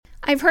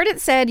I've heard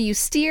it said you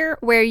steer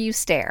where you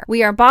stare.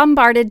 We are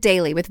bombarded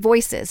daily with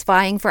voices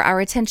vying for our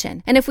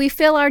attention. And if we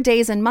fill our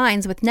days and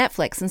minds with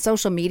Netflix and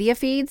social media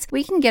feeds,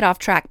 we can get off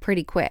track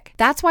pretty quick.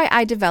 That's why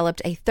I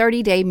developed a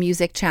 30-day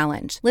music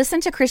challenge.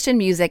 Listen to Christian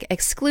music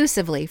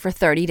exclusively for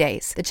 30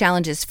 days. The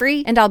challenge is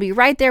free, and I'll be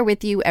right there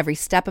with you every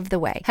step of the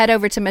way. Head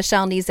over to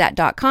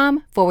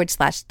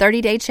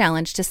michellenezat.com/30-day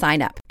challenge to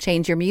sign up.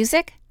 Change your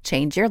music,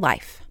 change your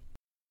life.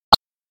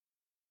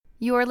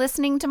 You're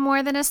listening to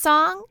More Than a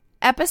Song?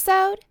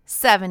 Episode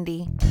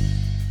 70.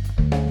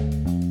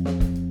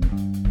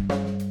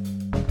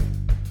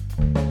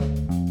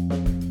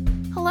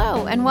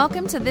 Hello, and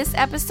welcome to this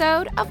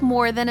episode of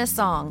More Than a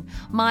Song.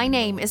 My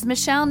name is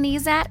Michelle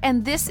Nezat,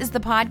 and this is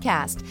the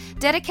podcast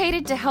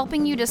dedicated to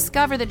helping you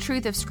discover the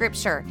truth of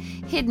Scripture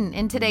hidden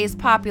in today's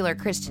popular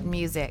Christian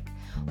music.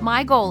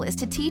 My goal is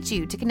to teach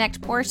you to connect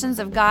portions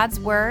of God's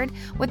Word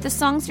with the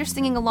songs you're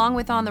singing along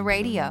with on the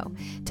radio,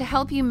 to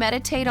help you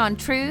meditate on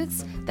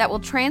truths that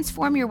will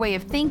transform your way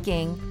of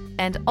thinking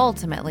and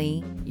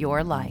ultimately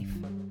your life.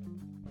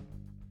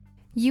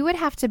 You would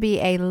have to be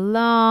a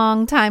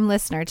long-time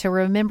listener to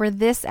remember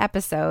this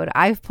episode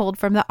I've pulled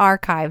from the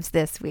archives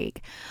this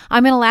week.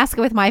 I'm in Alaska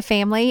with my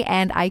family,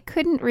 and I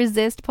couldn't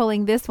resist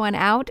pulling this one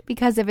out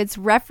because of its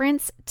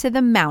reference to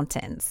the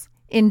mountains.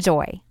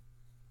 Enjoy.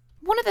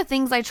 One of the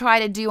things I try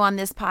to do on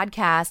this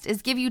podcast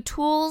is give you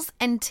tools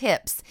and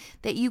tips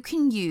that you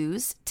can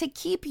use to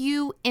keep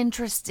you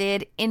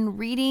interested in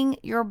reading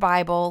your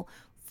Bible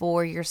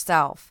for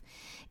yourself.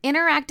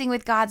 Interacting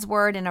with God's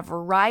Word in a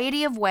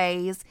variety of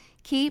ways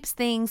keeps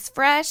things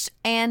fresh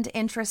and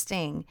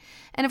interesting.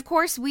 And of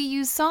course, we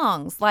use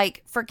songs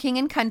like For King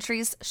and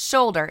Country's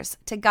Shoulders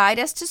to guide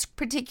us to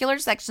particular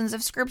sections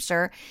of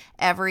Scripture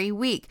every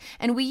week.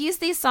 And we use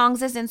these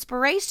songs as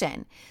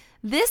inspiration.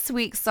 This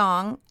week's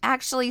song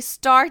actually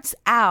starts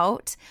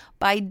out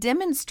by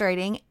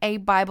demonstrating a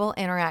Bible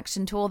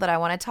interaction tool that I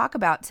want to talk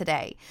about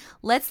today.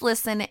 Let's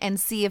listen and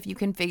see if you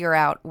can figure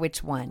out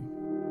which one.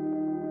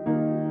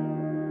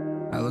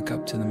 I look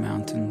up to the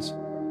mountains.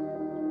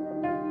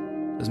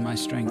 Does my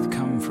strength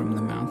come from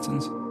the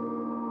mountains?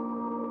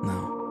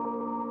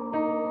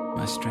 No.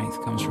 My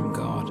strength comes from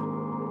God,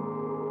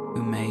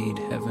 who made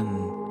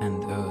heaven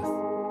and earth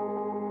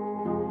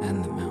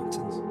and the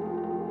mountains.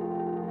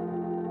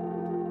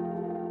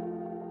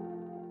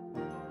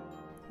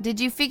 Did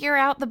you figure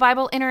out the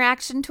Bible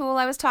interaction tool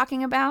I was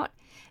talking about?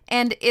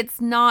 And it's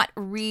not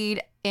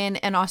read in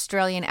an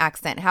Australian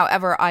accent.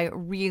 However, I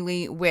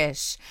really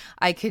wish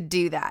I could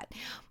do that.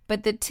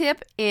 But the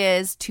tip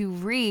is to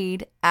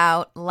read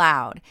out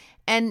loud,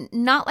 and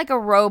not like a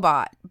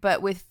robot,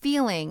 but with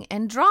feeling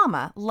and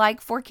drama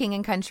like For King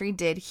and Country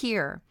did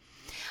here.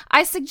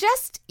 I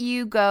suggest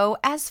you go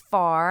as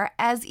far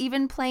as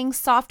even playing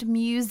soft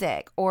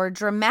music or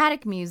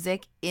dramatic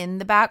music in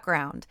the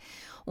background.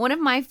 One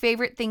of my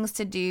favorite things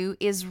to do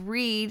is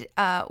read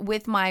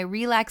with my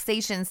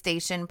relaxation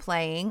station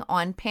playing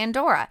on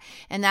Pandora.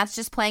 And that's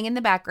just playing in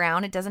the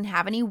background. It doesn't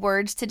have any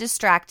words to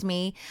distract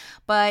me,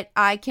 but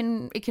it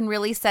can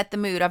really set the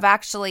mood. I've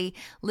actually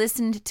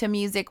listened to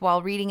music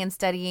while reading and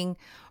studying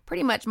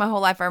pretty much my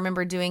whole life. I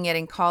remember doing it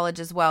in college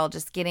as well,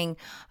 just getting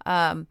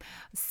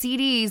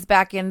CDs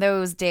back in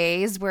those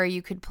days where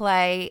you could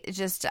play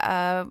just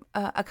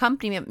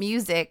accompaniment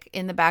music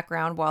in the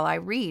background while I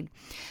read.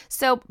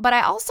 But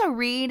I also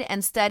read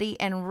and study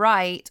and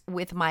write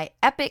with my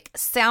Epic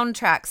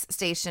Soundtracks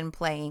station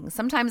playing.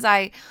 Sometimes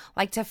I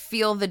like to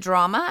feel the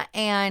drama,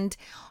 and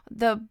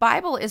the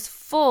Bible is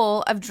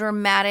full of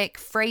dramatic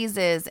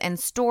phrases and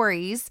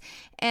stories.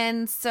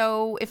 And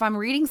so if I'm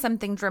reading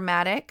something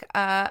dramatic,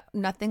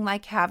 nothing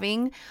like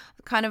having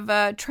kind of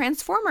a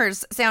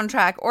Transformers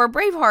soundtrack or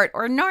Braveheart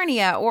or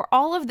Narnia or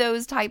all of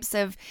those types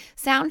of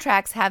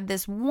soundtracks have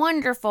this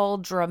wonderful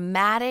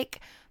dramatic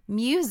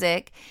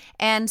music.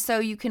 And so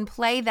you can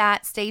play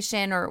that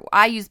station, or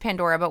I use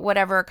Pandora, but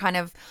whatever kind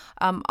of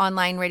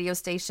online radio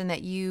station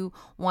that you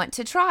want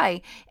to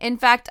try. In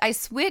fact, I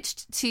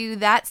switched to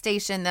that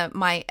station,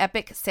 my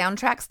Epic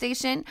Soundtrack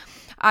station.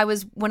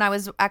 When I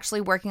was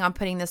actually working on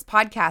putting this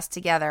podcast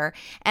together,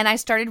 and I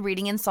started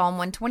reading in Psalm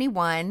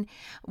 121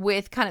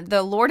 with kind of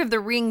the Lord of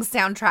the Rings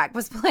soundtrack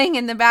was playing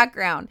in the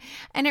background.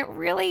 And it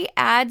really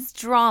adds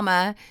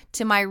drama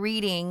to my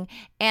reading.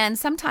 And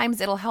sometimes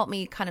it'll help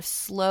me kind of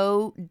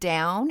slow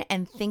down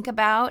and think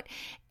about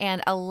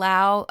and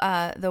allow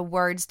the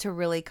words to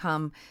really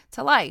come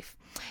to life.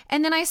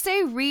 And then I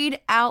say read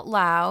out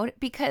loud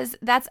because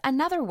that's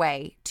another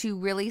way to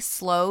really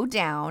slow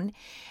down.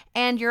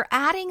 And you're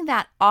adding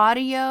that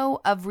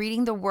audio of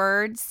reading the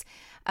words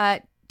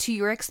to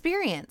your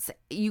experience.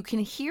 You can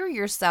hear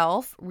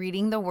yourself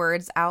reading the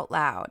words out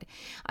loud.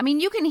 I mean,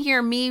 you can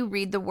hear me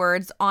read the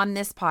words on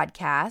this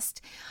podcast,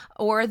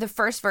 or the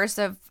first verse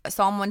of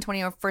Psalm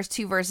 120, or first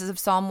two verses of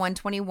Psalm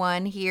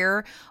 121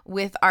 here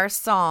with our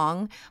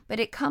song, but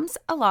it comes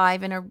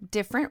alive in a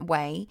different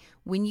way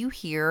when you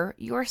hear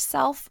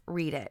yourself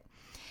read it.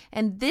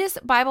 And this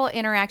Bible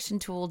interaction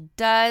tool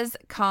does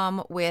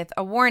come with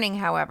a warning,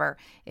 however.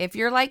 If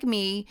you're like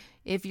me,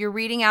 if you're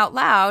reading out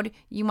loud,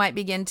 you might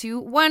begin to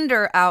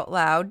wonder out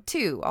loud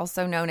too,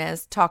 also known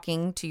as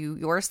talking to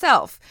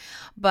yourself.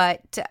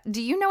 But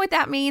do you know what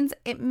that means?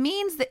 It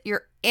means that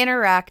you're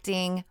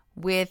interacting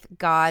with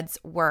God's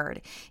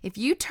word. If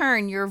you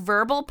turn your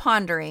verbal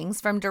ponderings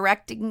from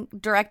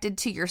directed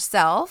to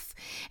yourself,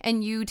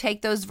 and you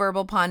take those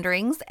verbal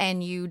ponderings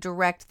and you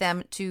direct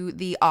them to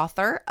the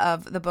author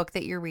of the book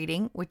that you're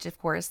reading, which of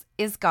course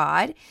is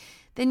God,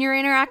 then you're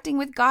interacting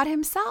with God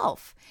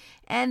himself.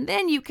 And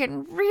then you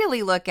can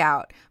really look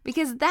out,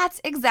 because that's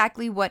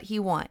exactly what he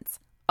wants.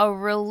 A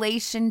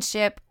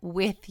relationship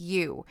with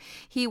you.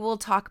 He will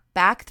talk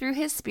back through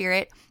his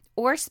spirit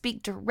or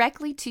speak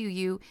directly to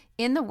you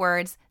in the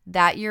words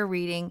that you're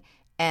reading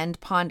and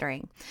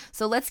pondering.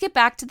 So let's get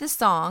back to the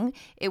song.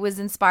 It was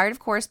inspired, of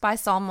course, by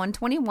Psalm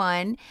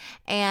 121,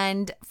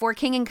 and For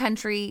King and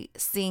Country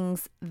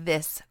sings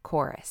this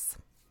chorus.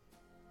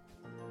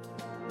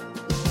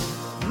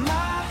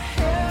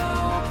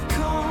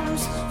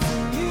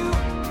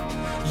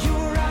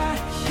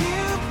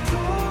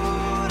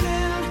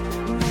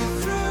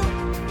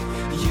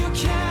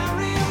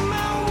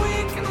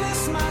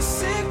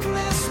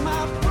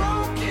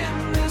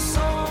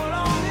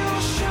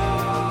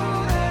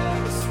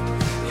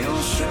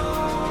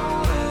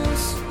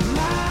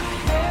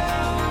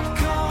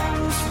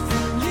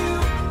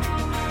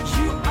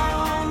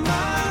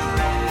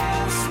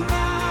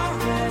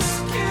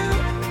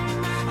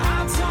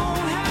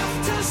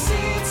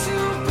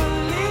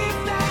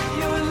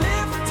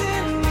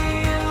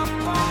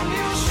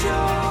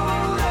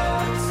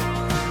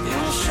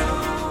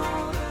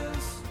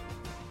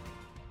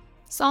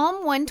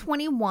 Psalm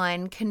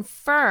 121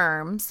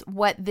 confirms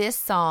what this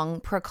song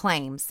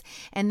proclaims,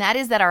 and that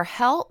is that our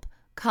help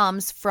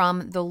comes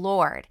from the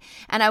Lord.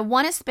 And I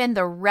want to spend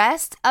the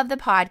rest of the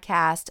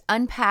podcast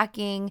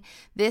unpacking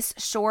this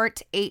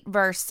short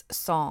 8-verse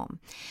psalm.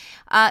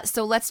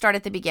 So let's start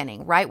at the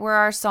beginning, right where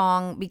our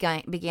song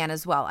began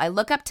as well. I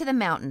look up to the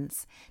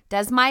mountains.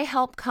 Does my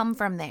help come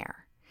from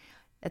there?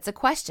 That's a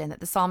question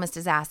that the psalmist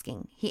is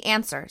asking. He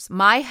answers,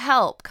 my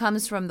help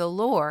comes from the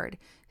Lord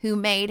who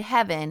made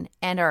heaven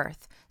and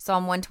earth.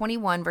 Psalm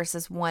 121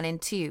 verses 1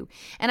 and 2.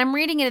 And I'm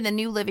reading it in the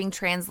New Living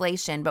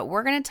Translation, but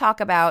we're going to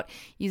talk about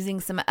using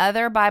some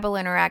other Bible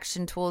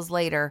interaction tools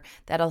later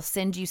that'll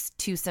send you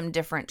to some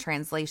different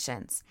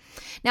translations.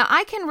 Now,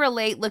 I can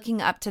relate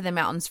looking up to the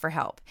mountains for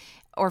help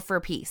or for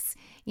peace.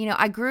 You know,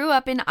 I grew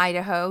up in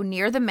Idaho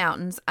near the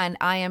mountains, and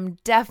I am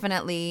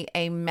definitely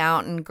a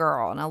mountain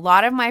girl. And a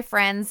lot of my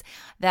friends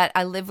that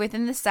I live with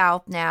in the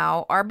South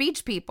now are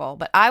beach people,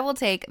 but I will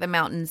take the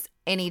mountains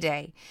any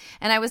day.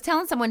 And I was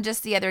telling someone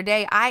just the other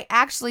day, I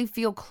actually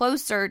feel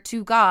closer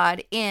to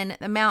God in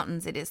the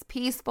mountains. It is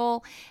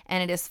peaceful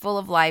and it is full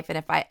of life. And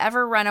if I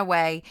ever run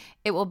away,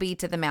 it will be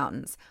to the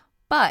mountains.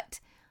 But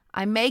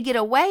I may get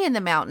away in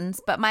the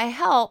mountains, but my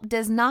help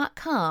does not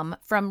come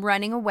from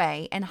running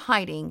away and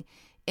hiding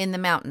in the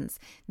mountains.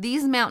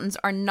 These mountains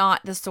are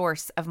not the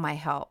source of my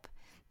help.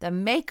 The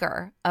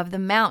maker of the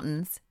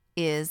mountains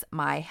is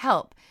my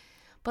help.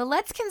 But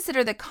let's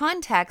consider the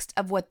context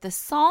of what the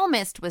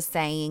psalmist was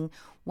saying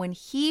when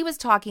he was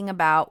talking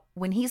about,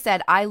 when he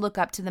said, I look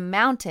up to the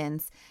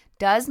mountains.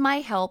 Does my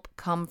help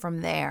come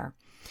from there?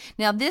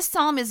 Now, this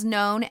psalm is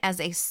known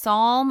as a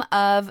psalm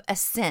of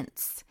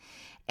ascents,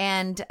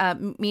 and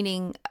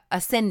meaning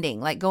ascending,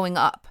 like going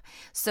up.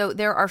 So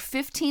there are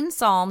 15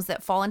 psalms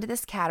that fall into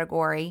this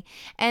category,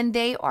 and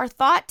they are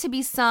thought to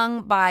be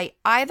sung by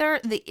either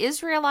the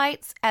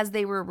Israelites as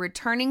they were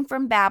returning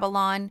from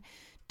Babylon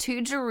to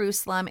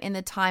Jerusalem in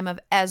the time of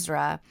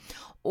Ezra,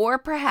 or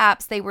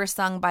perhaps they were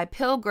sung by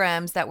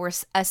pilgrims that were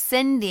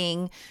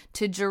ascending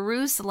to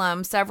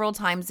Jerusalem several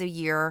times a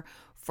year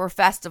for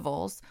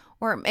festivals,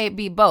 or it may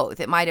be both.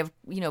 It might have,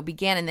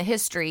 began in the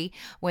history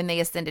when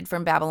they ascended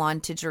from Babylon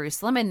to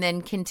Jerusalem and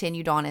then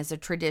continued on as a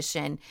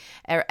tradition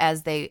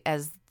as the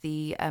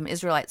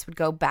Israelites would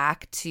go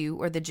back to,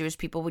 or the Jewish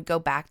people would go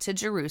back to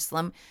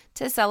Jerusalem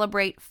to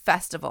celebrate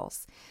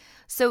festivals.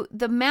 So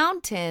the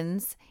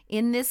mountains,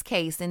 in this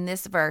case, in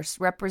this verse,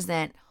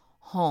 represent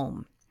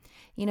home.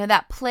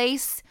 That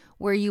place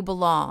where you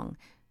belong,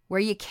 where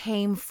you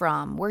came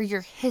from, where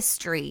your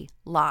history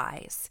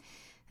lies.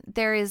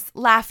 There is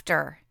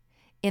laughter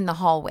in the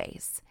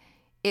hallways.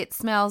 It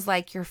smells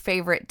like your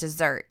favorite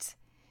dessert.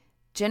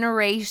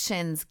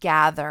 Generations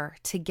gather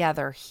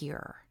together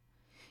here.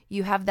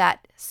 You have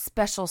that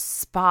special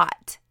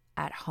spot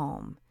at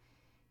home.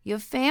 You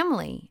have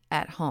family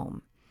at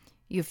home.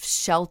 You have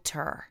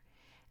shelter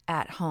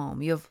at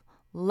home. You have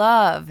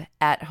love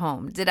at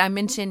home. Did I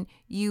mention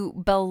you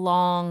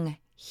belong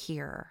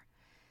here?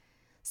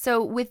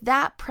 So with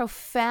that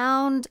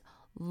profound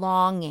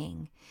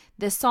longing,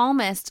 the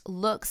psalmist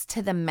looks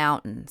to the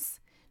mountains,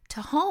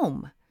 to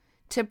home,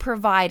 to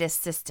provide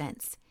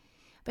assistance.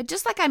 But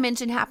just like I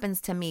mentioned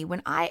happens to me,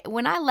 when I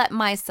let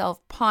myself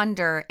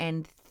ponder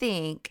and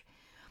think,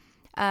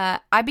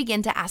 I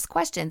begin to ask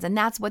questions, and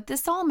that's what the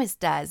psalmist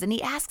does. And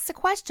he asks a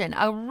question,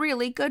 a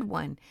really good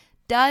one.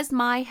 does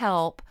my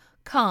help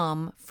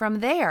come from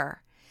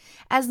there?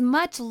 As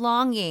much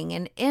longing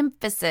and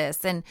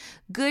emphasis and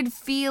good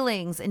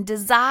feelings and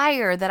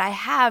desire that I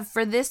have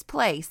for this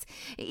place,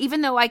 even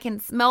though I can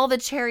smell the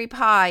cherry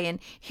pie and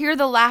hear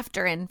the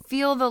laughter and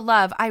feel the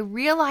love, I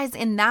realize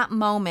in that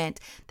moment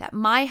that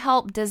my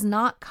help does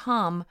not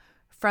come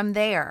from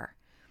there.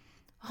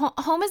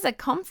 Home is a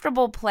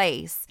comfortable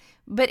place,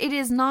 but it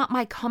is not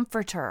my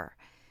comforter.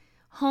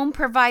 Home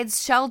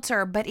provides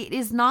shelter, but it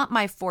is not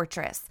my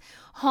fortress.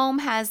 Home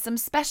has some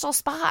special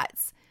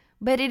spots,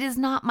 but it is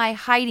not my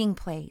hiding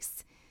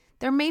place.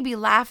 There may be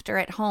laughter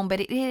at home,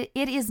 but it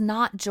is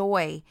not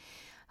joy.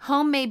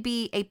 Home may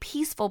be a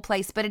peaceful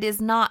place, but it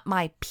is not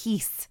my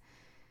peace.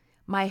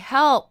 My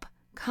help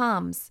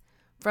comes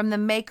from the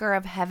maker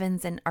of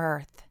heavens and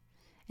earth.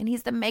 And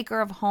he's the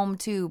maker of home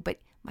too, but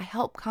my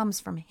help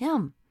comes from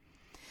him.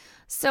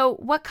 So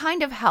what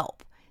kind of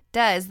help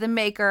does the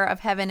maker of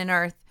heaven and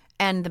earth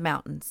and the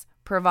mountains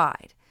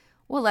provide?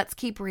 Well, let's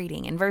keep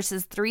reading. In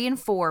verses 3 and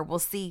 4, we'll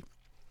see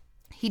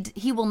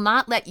He will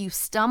not let you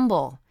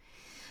stumble.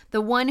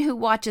 The one who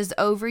watches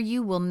over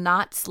you will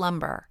not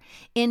slumber.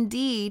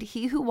 Indeed,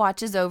 he who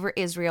watches over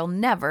Israel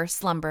never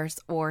slumbers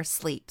or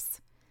sleeps.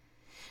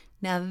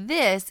 Now,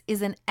 this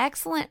is an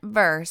excellent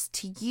verse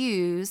to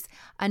use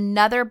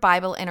another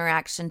Bible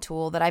interaction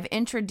tool that I've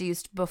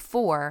introduced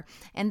before,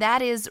 and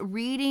that is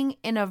reading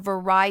in a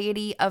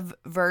variety of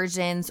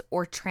versions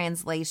or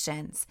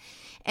translations.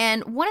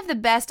 And one of the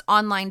best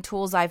online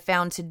tools I've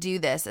found to do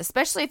this,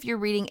 especially if you're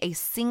reading a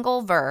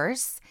single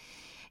verse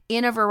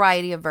in a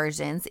variety of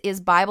versions, is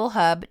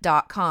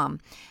BibleHub.com.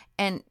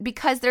 And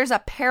because there's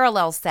a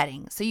parallel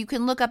setting, so you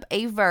can look up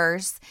a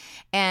verse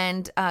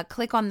and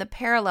click on the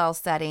parallel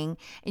setting,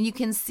 and you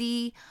can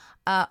see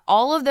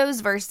all of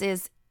those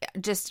verses,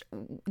 just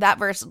that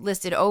verse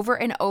listed over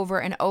and over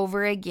and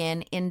over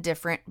again in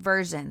different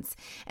versions.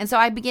 And so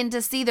I begin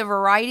to see the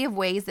variety of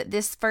ways that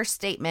this first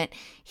statement,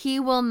 he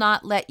will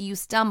not let you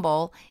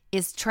stumble,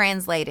 is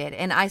translated.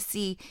 And I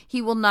see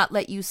he will not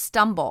let you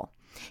stumble.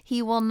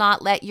 He will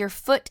not let your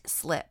foot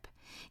slip.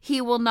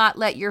 He will not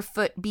let your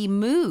foot be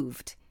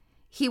moved.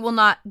 He will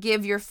not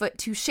give your foot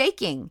to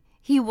shaking.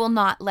 He will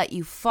not let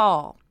you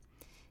fall.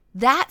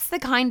 That's the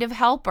kind of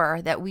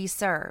helper that we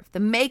serve, the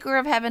maker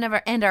of heaven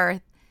and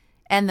earth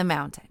and the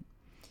mountain.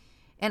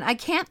 And I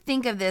can't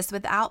think of this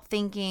without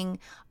thinking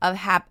of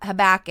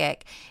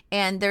Habakkuk.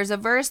 And there's a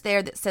verse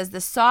there that says, the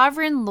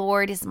sovereign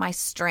Lord is my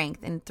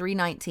strength in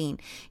 3:19.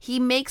 He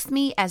makes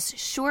me as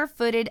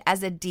sure-footed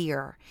as a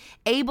deer,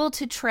 able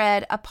to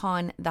tread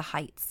upon the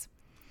heights.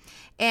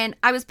 And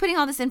I was putting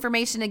all this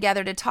information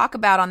together to talk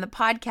about on the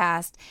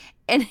podcast.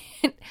 And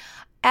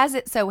as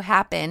it so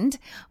happened,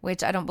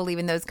 which I don't believe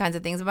in those kinds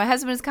of things, but my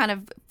husband was kind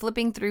of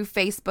flipping through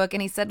Facebook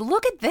and he said,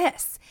 look at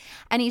this.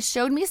 And he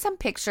showed me some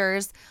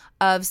pictures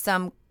of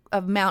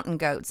mountain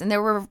goats. And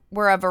there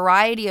were a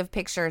variety of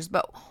pictures,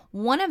 but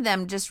one of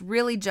them just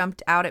really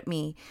jumped out at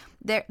me.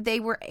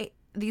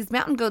 These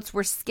mountain goats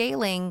were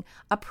scaling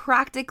a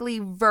practically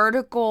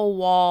vertical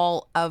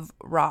wall of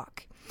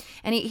rock.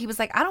 And he was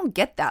like, I don't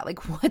get that. Like,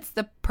 what's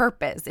the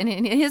purpose? And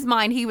in his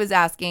mind, he was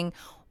asking,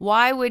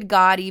 why would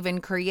God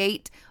even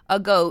create a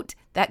goat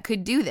that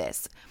could do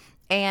this?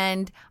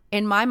 And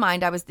in my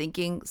mind, I was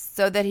thinking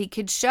so that he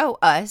could show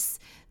us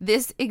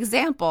this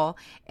example.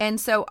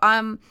 And so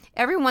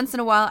every once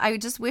in a while, I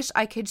just wish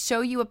I could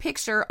show you a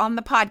picture on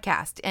the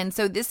podcast. And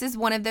so this is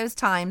one of those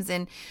times.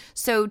 And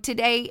so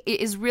today it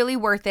is really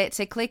worth it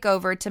to click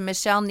over to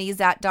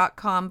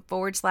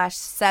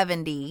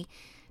michellenezat.com/70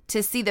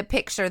 to see the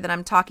picture that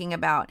I'm talking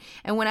about.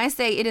 And when I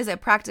say it is a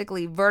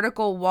practically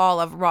vertical wall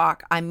of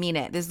rock, I mean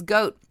it. This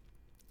goat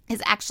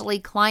is actually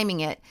climbing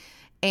it.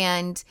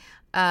 And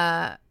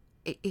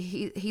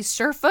he's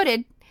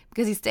sure-footed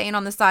because he's staying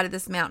on the side of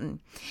this mountain.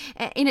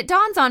 And it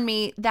dawns on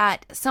me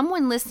that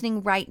someone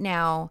listening right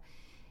now,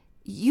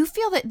 you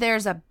feel that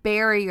there's a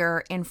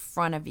barrier in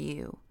front of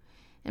you.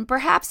 And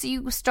perhaps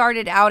you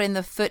started out in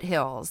the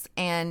foothills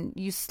and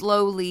you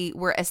slowly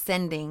were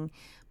ascending,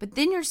 but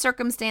then your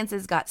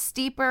circumstances got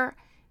steeper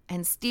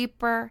and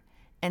steeper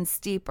and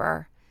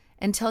steeper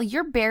until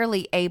you're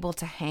barely able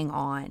to hang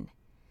on.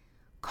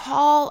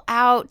 Call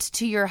out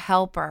to your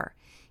helper.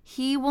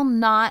 He will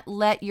not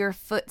let your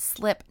foot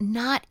slip,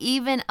 not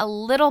even a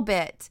little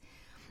bit.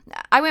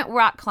 I went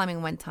rock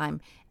climbing one time,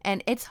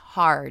 and it's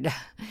hard.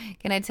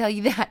 Can I tell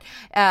you that?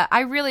 I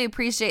really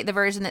appreciate the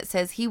version that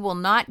says he will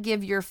not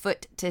give your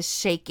foot to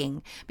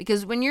shaking,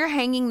 because when you're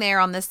hanging there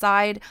on the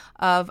side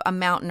of a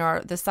mountain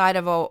or the side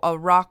of a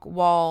rock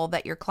wall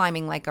that you're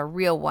climbing, like a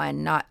real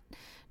one, not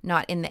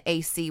in the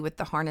AC with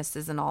the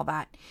harnesses and all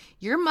that,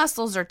 your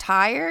muscles are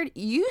tired.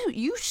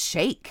 You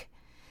shake.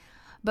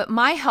 But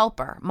my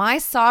helper, my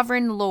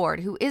sovereign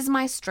Lord, who is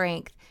my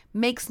strength,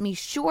 makes me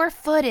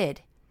sure-footed.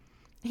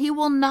 He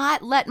will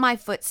not let my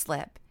foot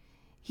slip.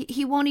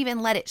 He won't even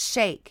let it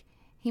shake.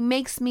 He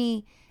makes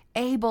me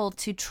able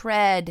to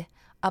tread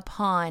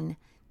upon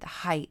the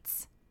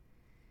heights.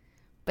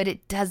 But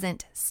it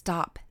doesn't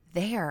stop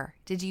there.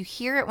 Did you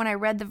hear it when I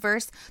read the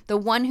verse? The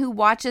one who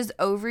watches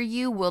over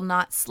you will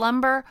not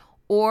slumber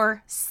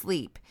or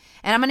sleep.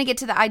 And I'm going to get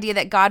to the idea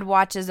that God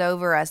watches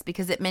over us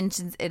because it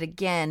mentions it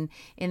again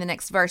in the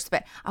next verse.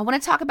 But I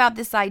want to talk about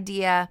this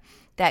idea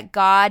that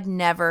God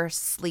never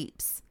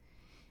sleeps.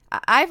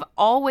 I've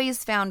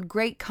always found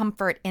great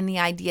comfort in the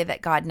idea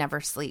that God never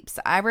sleeps.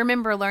 I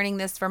remember learning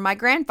this from my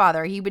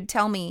grandfather. He would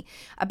tell me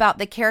about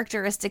the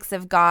characteristics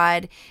of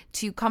God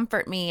to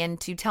comfort me and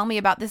to tell me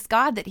about this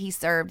God that he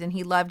served and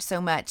he loved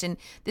so much. And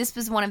this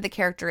was one of the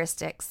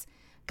characteristics.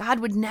 God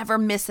would never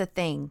miss a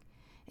thing.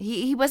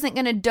 He wasn't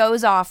going to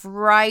doze off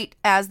right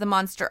as the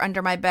monster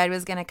under my bed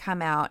was going to come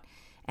out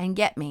and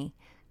get me,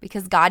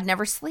 because God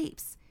never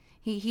sleeps.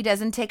 He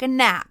doesn't take a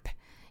nap.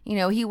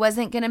 He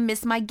wasn't going to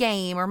miss my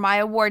game or my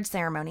award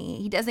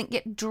ceremony. He doesn't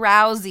get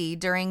drowsy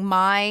during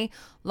my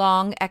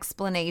long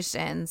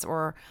explanations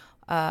or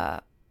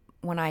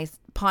when I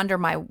ponder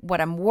what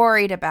I'm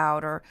worried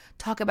about or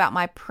talk about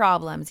my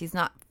problems. He's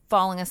not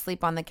falling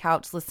asleep on the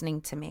couch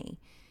listening to me.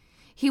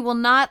 He will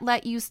not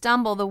let you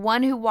stumble. The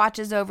one who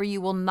watches over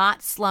you will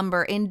not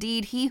slumber.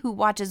 Indeed, he who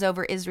watches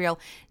over Israel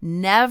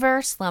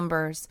never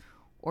slumbers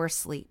or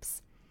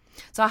sleeps.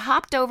 So I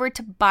hopped over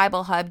to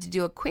Bible Hub to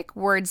do a quick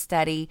word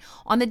study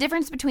on the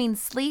difference between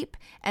sleep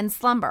and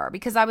slumber,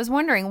 because I was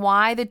wondering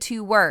why the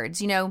two words,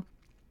 in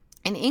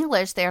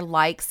English, they're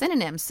like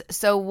synonyms.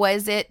 So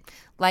was it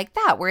like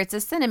that, where it's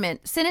a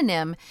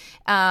synonym,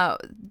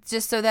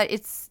 just so that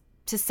it's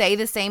to say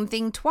the same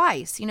thing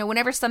twice?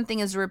 Whenever something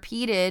is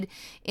repeated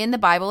in the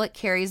Bible, it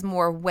carries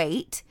more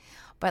weight.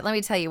 But let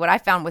me tell you, what I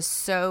found was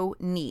so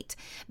neat.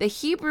 The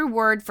Hebrew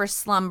word for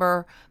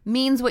slumber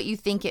means what you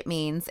think it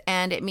means,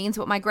 and it means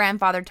what my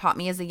grandfather taught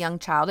me as a young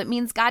child. It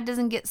means God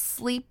doesn't get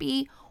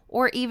sleepy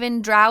or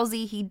even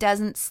drowsy. He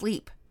doesn't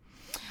sleep.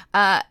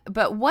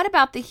 But what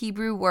about the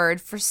Hebrew word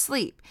for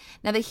sleep?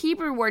 Now, the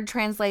Hebrew word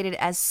translated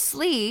as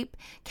sleep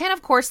can,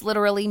 of course,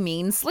 literally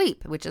mean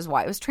sleep, which is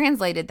why it was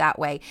translated that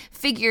way.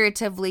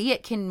 Figuratively,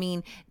 it can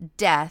mean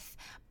death.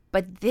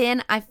 But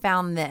then I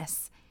found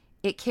this.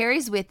 It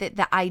carries with it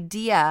the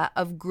idea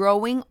of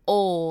growing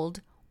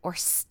old or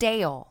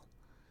stale.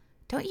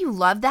 Don't you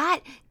love that?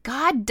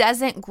 God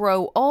doesn't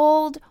grow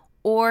old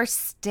or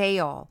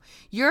stale.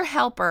 Your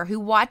helper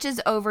who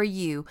watches over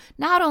you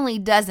not only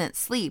doesn't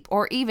sleep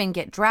or even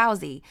get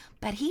drowsy,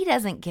 but he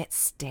doesn't get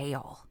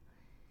stale.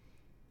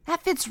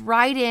 That fits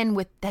right in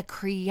with the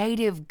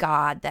creative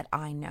God that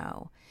I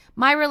know.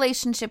 My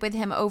relationship with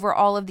him over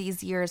all of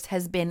these years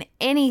has been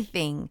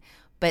anything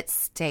but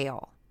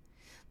stale.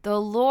 The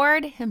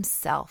Lord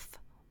himself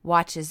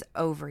watches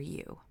over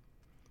you.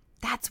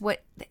 That's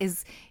what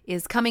is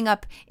coming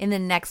up in the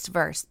next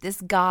verse. This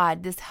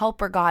God, this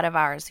helper God of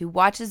ours who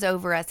watches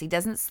over us. He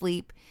doesn't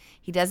sleep.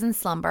 He doesn't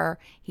slumber.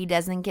 He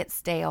doesn't get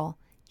stale.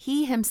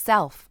 He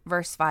himself,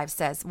 verse 5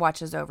 says,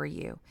 watches over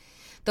you.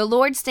 The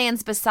Lord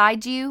stands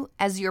beside you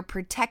as your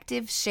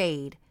protective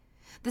shade.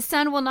 The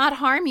sun will not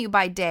harm you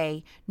by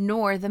day,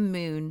 nor the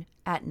moon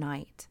at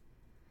night.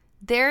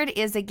 There it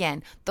is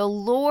again. The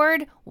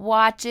Lord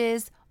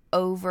watches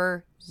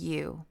over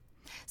you.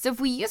 So if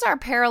we use our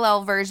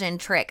parallel version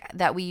trick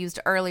that we used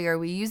earlier,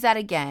 we use that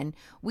again,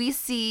 we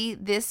see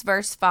this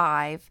verse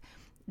 5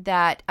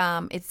 that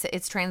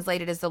it's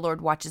translated as the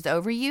Lord watches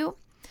over you.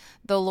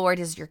 The Lord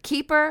is your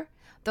keeper.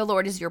 The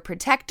Lord is your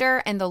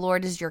protector, and the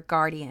Lord is your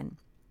guardian.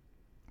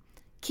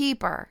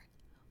 Keeper,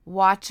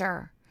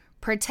 watcher,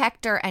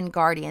 protector, and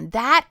guardian.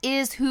 That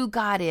is who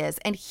God is,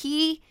 and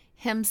he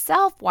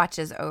himself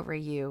watches over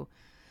you.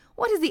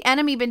 What has the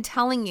enemy been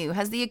telling you?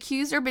 Has the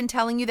accuser been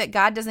telling you that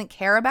God doesn't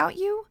care about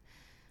you?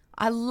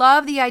 I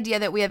love the idea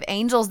that we have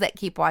angels that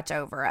keep watch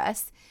over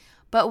us.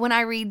 But when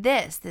I read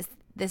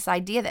this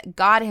idea that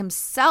God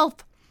himself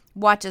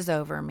watches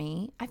over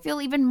me, I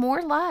feel even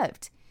more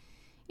loved.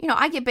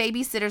 I get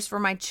babysitters for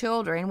my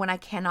children when I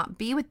cannot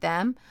be with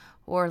them,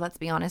 or let's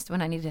be honest,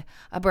 when I need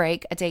a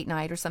break, a date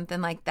night or something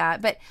like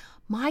that. But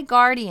my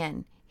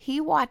guardian,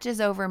 he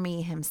watches over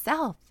me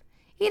himself.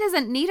 He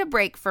doesn't need a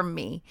break from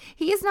me.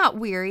 He is not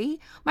weary.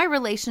 My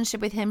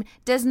relationship with him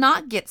does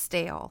not get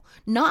stale,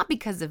 not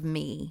because of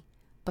me,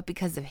 but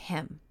because of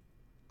him.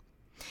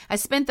 I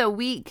spent the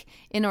week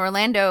in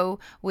Orlando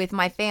with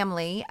my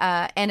family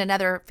and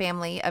another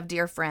family of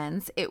dear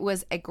friends. It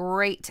was a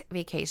great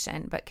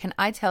vacation, but can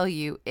I tell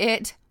you,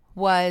 it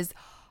was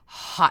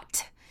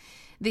hot.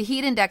 The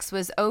heat index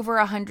was over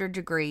 100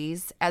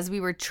 degrees as we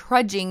were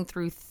trudging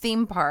through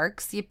theme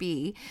parks,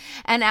 yippee.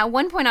 And at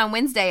one point on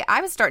Wednesday, I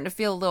was starting to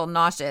feel a little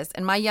nauseous,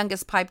 and my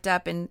youngest piped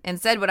up and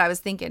said what I was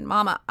thinking.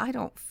 Mama, I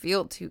don't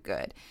feel too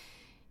good.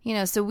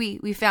 So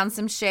we found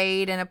some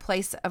shade and a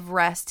place of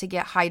rest to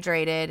get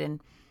hydrated. And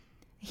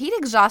heat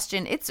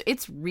exhaustion,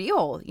 it's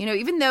real.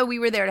 Even though we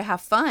were there to have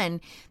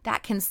fun,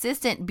 that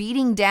consistent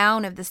beating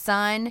down of the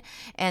sun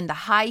and the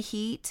high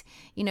heat,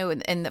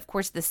 and of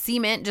course the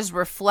cement just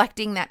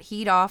reflecting that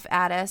heat off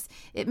at us,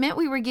 it meant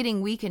we were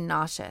getting weak and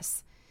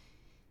nauseous.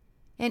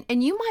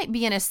 And you might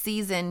be in a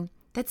season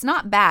that's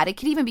not bad. It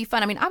could even be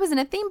fun. I was in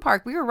a theme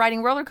park. We were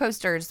riding roller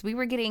coasters. We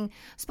were getting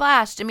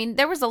splashed.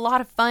 There was a lot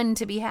of fun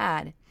to be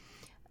had.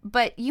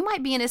 But you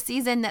might be in a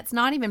season that's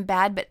not even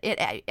bad, but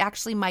it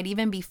actually might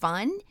even be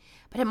fun.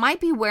 but it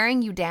might be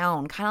wearing you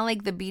down, kind of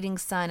like the beating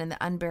sun and the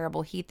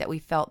unbearable heat that we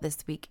felt this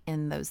week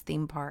in those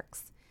theme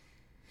parks.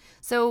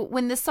 So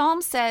when the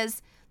psalm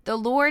says, the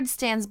Lord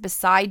stands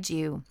beside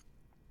you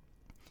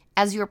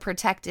as your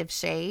protective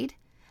shade,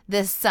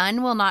 the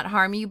sun will not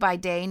harm you by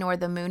day nor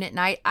the moon at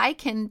night, I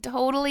can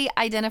totally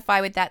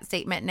identify with that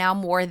statement now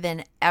more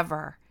than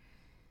ever.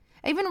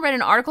 I even read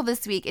an article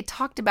this week. It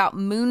talked about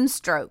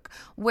moonstroke,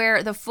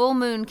 where the full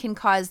moon can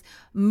cause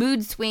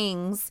mood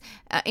swings,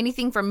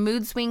 anything from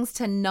mood swings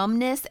to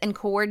numbness and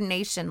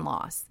coordination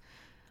loss.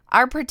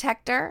 Our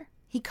protector,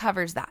 he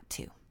covers that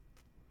too.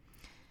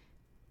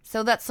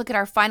 So let's look at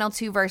our final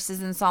two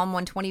verses in Psalm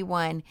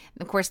 121.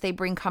 Of course, they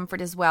bring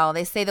comfort as well.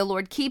 They say, the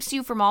Lord keeps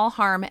you from all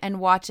harm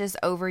and watches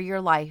over your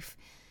life.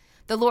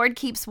 The Lord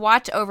keeps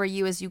watch over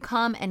you as you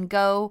come and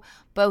go,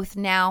 both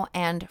now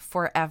and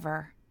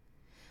forever.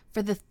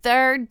 For the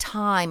third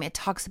time, it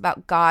talks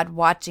about God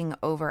watching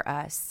over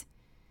us.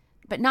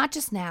 But not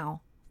just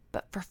now,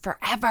 but for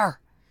forever.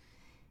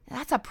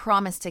 That's a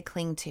promise to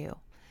cling to.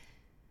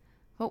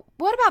 But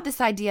what about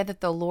this idea that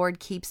the Lord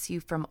keeps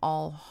you from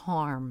all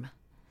harm?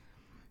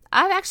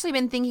 I've actually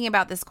been thinking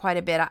about this quite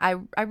a bit.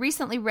 I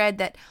recently read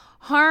that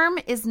harm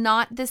is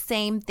not the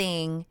same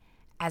thing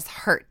as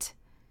hurt.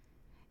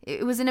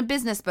 It was in a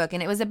business book,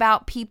 and it was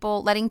about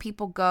people letting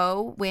people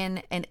go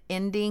when an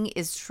ending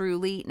is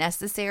truly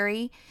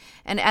necessary.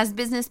 And as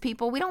business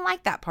people, we don't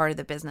like that part of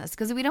the business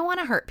because we don't want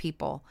to hurt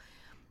people.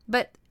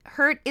 But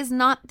hurt is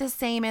not the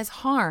same as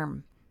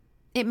harm.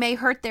 It may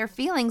hurt their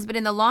feelings, but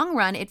in the long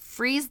run, it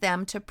frees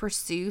them to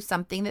pursue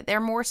something that they're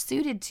more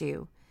suited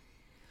to.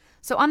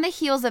 So on the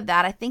heels of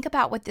that, I think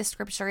about what this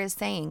scripture is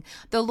saying.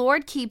 The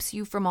Lord keeps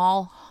you from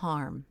all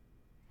harm.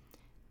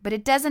 But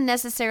it doesn't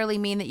necessarily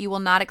mean that you will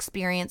not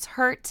experience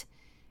hurt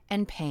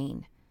and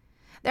pain.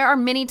 There are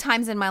many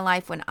times in my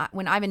life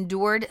when I've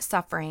endured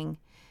suffering,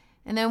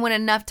 and then when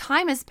enough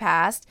time has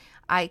passed,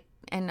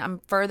 I'm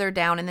further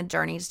down in the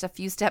journey, just a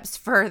few steps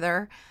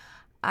further,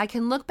 I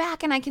can look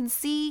back and I can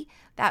see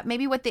that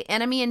maybe what the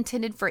enemy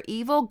intended for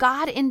evil,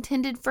 God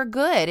intended for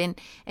good,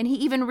 and he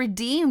even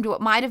redeemed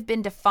what might have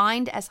been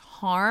defined as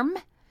harm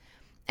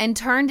and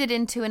turned it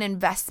into an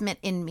investment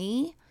in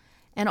me,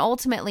 and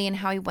ultimately in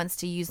how he wants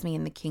to use me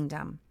in the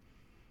kingdom.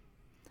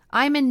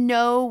 I'm in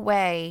no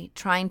way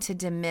trying to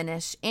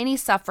diminish any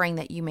suffering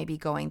that you may be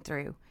going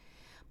through,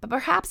 but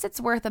perhaps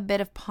it's worth a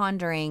bit of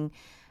pondering.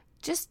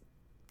 Just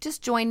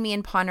join me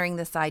in pondering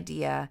this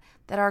idea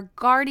that our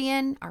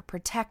guardian, our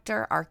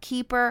protector, our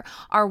keeper,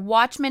 our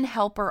watchman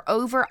helper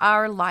over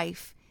our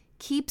life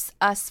keeps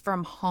us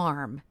from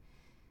harm,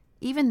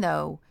 even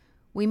though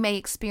we may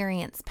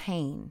experience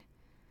pain,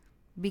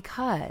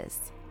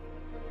 because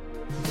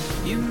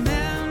You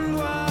mend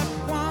what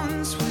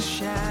once was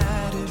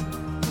shattered,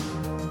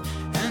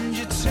 and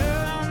you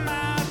turn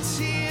my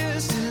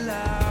tears to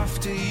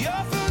laughter.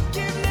 Your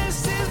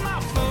forgiveness is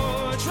my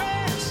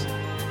fortress.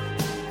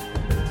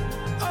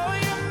 Oh,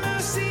 your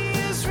mercy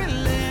is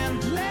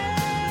relentless.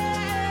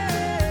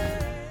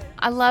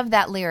 I love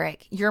that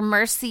lyric. Your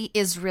mercy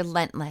is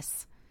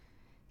relentless.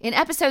 In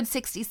episode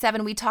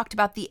 67, we talked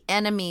about the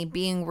enemy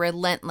being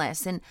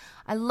relentless, and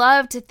I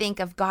love to think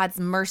of God's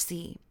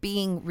mercy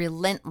being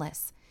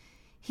relentless.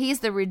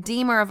 He's the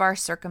redeemer of our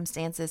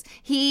circumstances.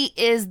 He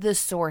is the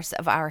source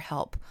of our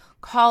help.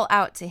 Call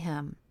out to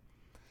him.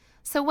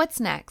 So what's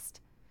next?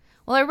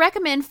 Well, I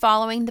recommend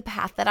following the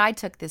path that I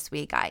took this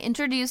week. I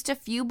introduced a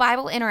few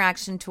Bible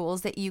interaction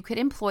tools that you could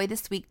employ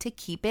this week to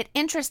keep it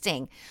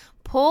interesting.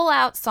 Pull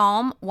out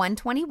Psalm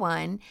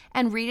 121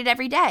 and read it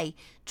every day.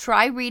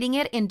 Try reading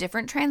it in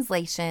different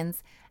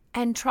translations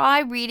and try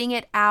reading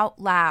it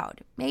out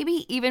loud,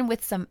 maybe even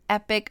with some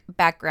epic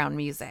background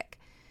music.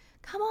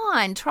 Come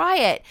on, try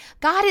it.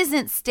 God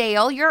isn't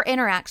stale. Your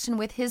interaction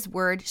with his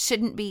word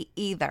shouldn't be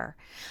either.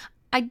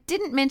 I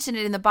didn't mention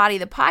it in the body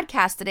of the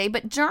podcast today,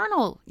 but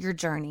journal your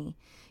journey.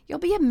 You'll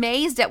be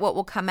amazed at what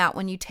will come out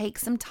when you take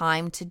some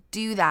time to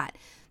do that.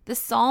 The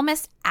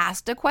psalmist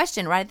asked a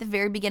question right at the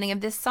very beginning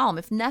of this psalm.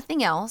 If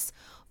nothing else,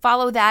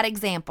 follow that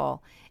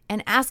example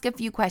and ask a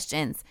few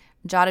questions.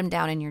 Jot them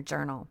down in your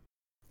journal.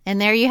 And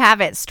there you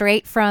have it,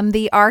 straight from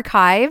the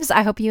archives.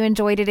 I hope you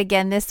enjoyed it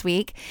again this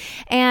week.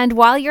 And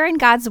while you're in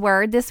God's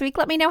Word this week,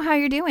 let me know how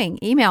you're doing.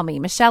 Email me,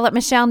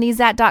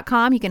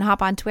 Michelle@michellenezat.com. You can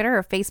hop on Twitter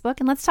or Facebook,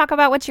 and let's talk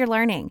about what you're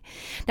learning.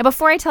 Now,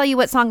 before I tell you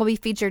what song will be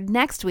featured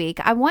next week,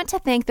 I want to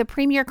thank the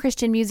premier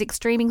Christian music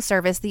streaming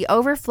service,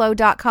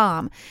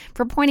 theoverflow.com,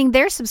 for pointing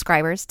their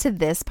subscribers to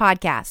this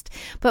podcast.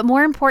 But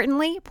more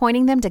importantly,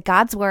 pointing them to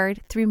God's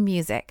Word through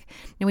music.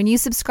 Now, when you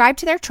subscribe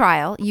to their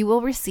trial, you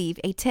will receive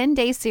a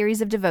 10-day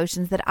series of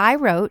devotions that I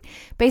wrote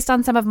based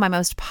on some of my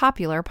most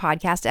popular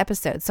podcast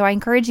episodes. So I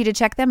encourage you to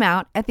check them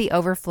out at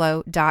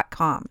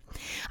theoverflow.com.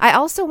 I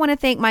also want to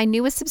thank my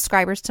newest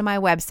subscribers to my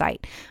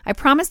website. I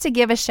promise to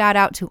give a shout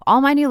out to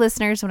all my new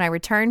listeners when I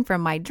return from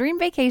my dream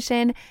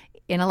vacation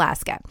in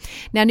Alaska.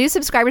 Now, new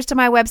subscribers to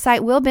my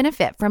website will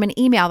benefit from an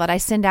email that I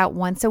send out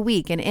once a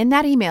week. And in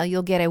that email,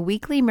 you'll get a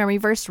weekly memory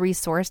verse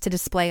resource to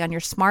display on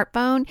your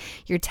smartphone,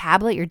 your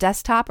tablet, your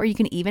desktop, or you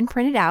can even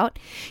print it out.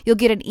 You'll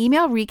get an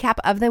email recap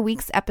of the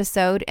week's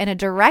episode and a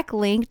direct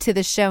link to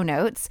the show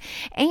notes.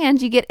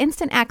 And you get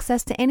instant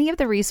access to any of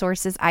the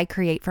resources I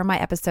create for my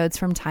episodes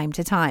from time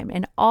to time.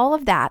 And all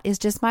of that is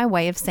just my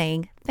way of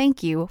saying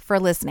thank you for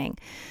listening.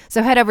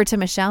 So head over to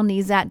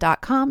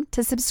michellenezat.com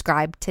to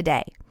subscribe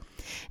today.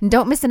 And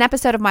don't miss an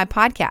episode of my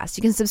podcast.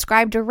 You can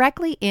subscribe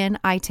directly in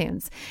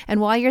iTunes. And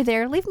while you're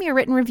there, leave me a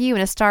written review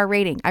and a star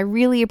rating. I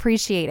really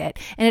appreciate it.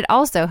 And it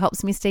also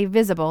helps me stay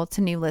visible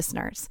to new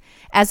listeners.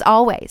 As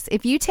always,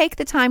 if you take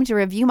the time to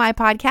review my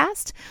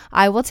podcast,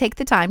 I will take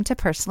the time to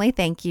personally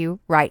thank you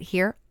right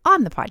here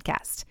on the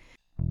podcast.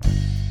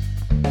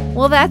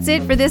 Well, that's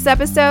it for this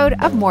episode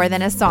of More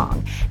Than a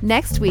Song.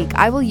 Next week,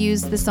 I will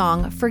use the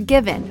song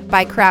Forgiven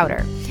by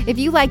Crowder. If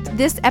you liked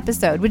this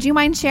episode, would you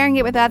mind sharing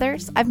it with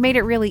others? I've made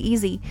it really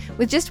easy.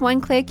 With just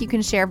one click, you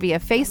can share via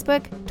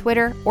Facebook,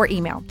 Twitter, or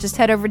email. Just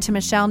head over to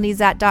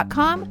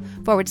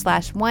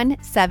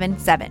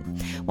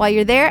michellenezat.com/177. While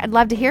you're there, I'd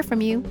love to hear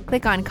from you.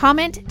 Click on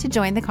comment to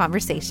join the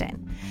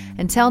conversation.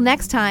 Until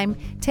next time,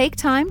 take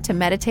time to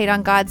meditate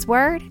on God's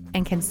Word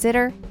and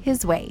consider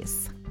His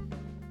ways.